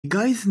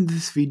Guys, in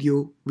this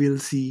video, we'll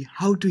see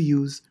how to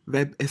use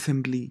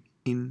WebAssembly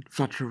in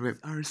Flutter Web.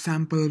 Our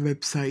sample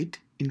website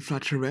in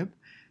Flutter Web.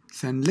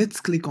 And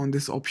let's click on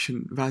this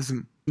option, WASM.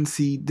 You can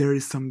see there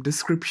is some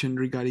description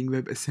regarding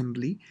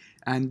WebAssembly,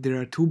 and there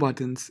are two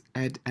buttons,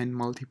 Add and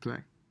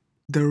Multiply.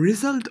 The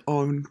result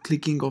on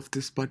clicking of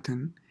this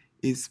button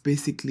is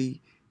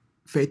basically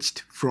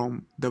fetched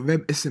from the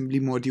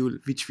WebAssembly module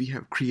which we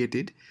have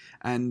created,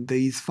 and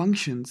these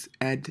functions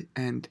add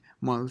and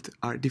mult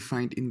are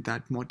defined in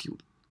that module.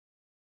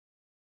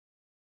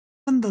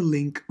 On the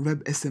link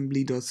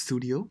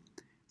webassembly.studio,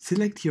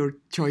 select your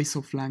choice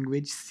of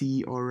language,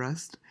 C or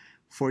Rust.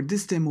 For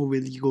this demo,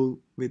 we'll go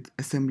with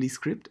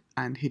AssemblyScript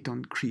and hit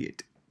on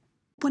Create.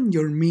 Open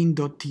your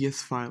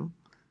main.ts file,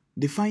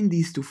 define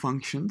these two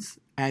functions,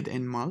 add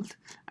and mult,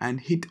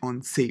 and hit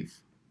on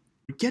Save.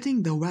 For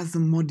getting the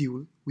WASM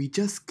module, we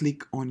just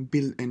click on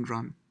Build and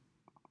Run.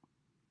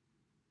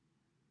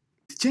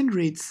 It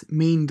generates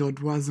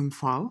main.wasm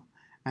file,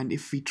 and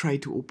if we try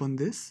to open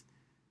this,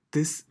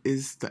 this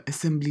is the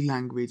assembly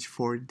language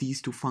for these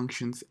two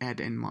functions, add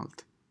and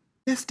mult.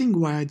 Testing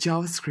via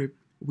JavaScript,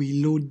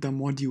 we load the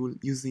module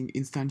using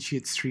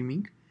instantiate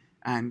streaming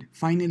and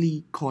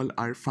finally call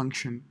our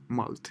function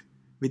mult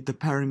with the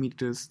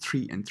parameters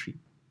 3 and 3.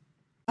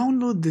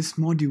 Download this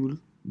module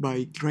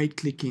by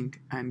right-clicking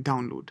and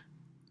download.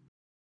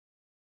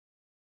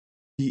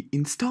 We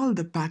install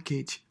the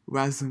package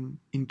WASM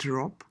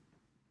interop.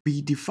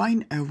 We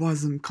define a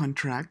WASM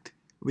contract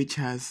which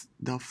has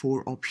the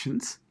 4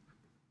 options.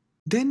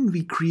 Then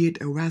we create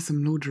a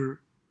WASM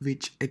loader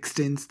which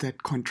extends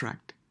that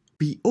contract.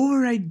 We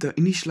override the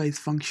initialize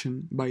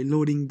function by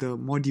loading the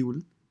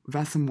module,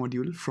 WASM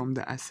module from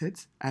the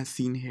assets as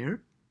seen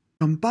here.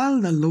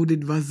 Compile the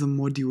loaded WASM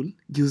module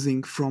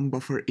using from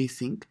buffer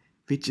async,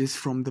 which is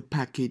from the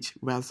package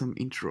WASM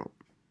interop.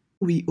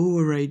 We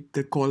override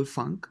the call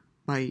func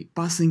by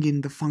passing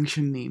in the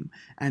function name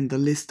and the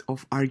list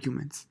of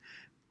arguments.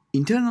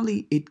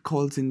 Internally, it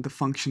calls in the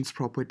functions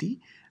property,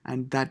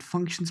 and that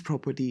functions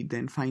property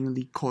then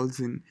finally calls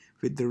in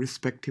with the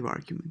respective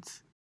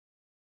arguments.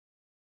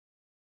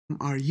 On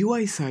our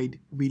UI side,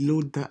 we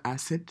load the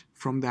asset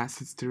from the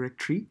assets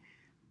directory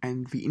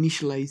and we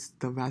initialize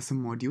the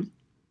WASM module.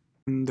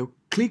 On the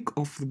click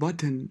of the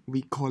button,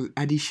 we call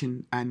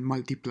addition and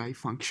multiply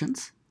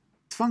functions.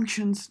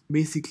 Functions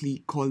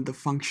basically call the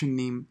function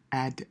name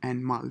add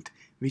and mult,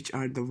 which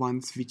are the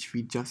ones which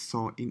we just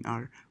saw in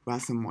our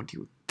WASM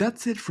module.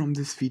 That's it from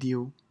this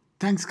video.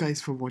 Thanks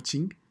guys for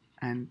watching,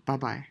 and bye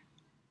bye.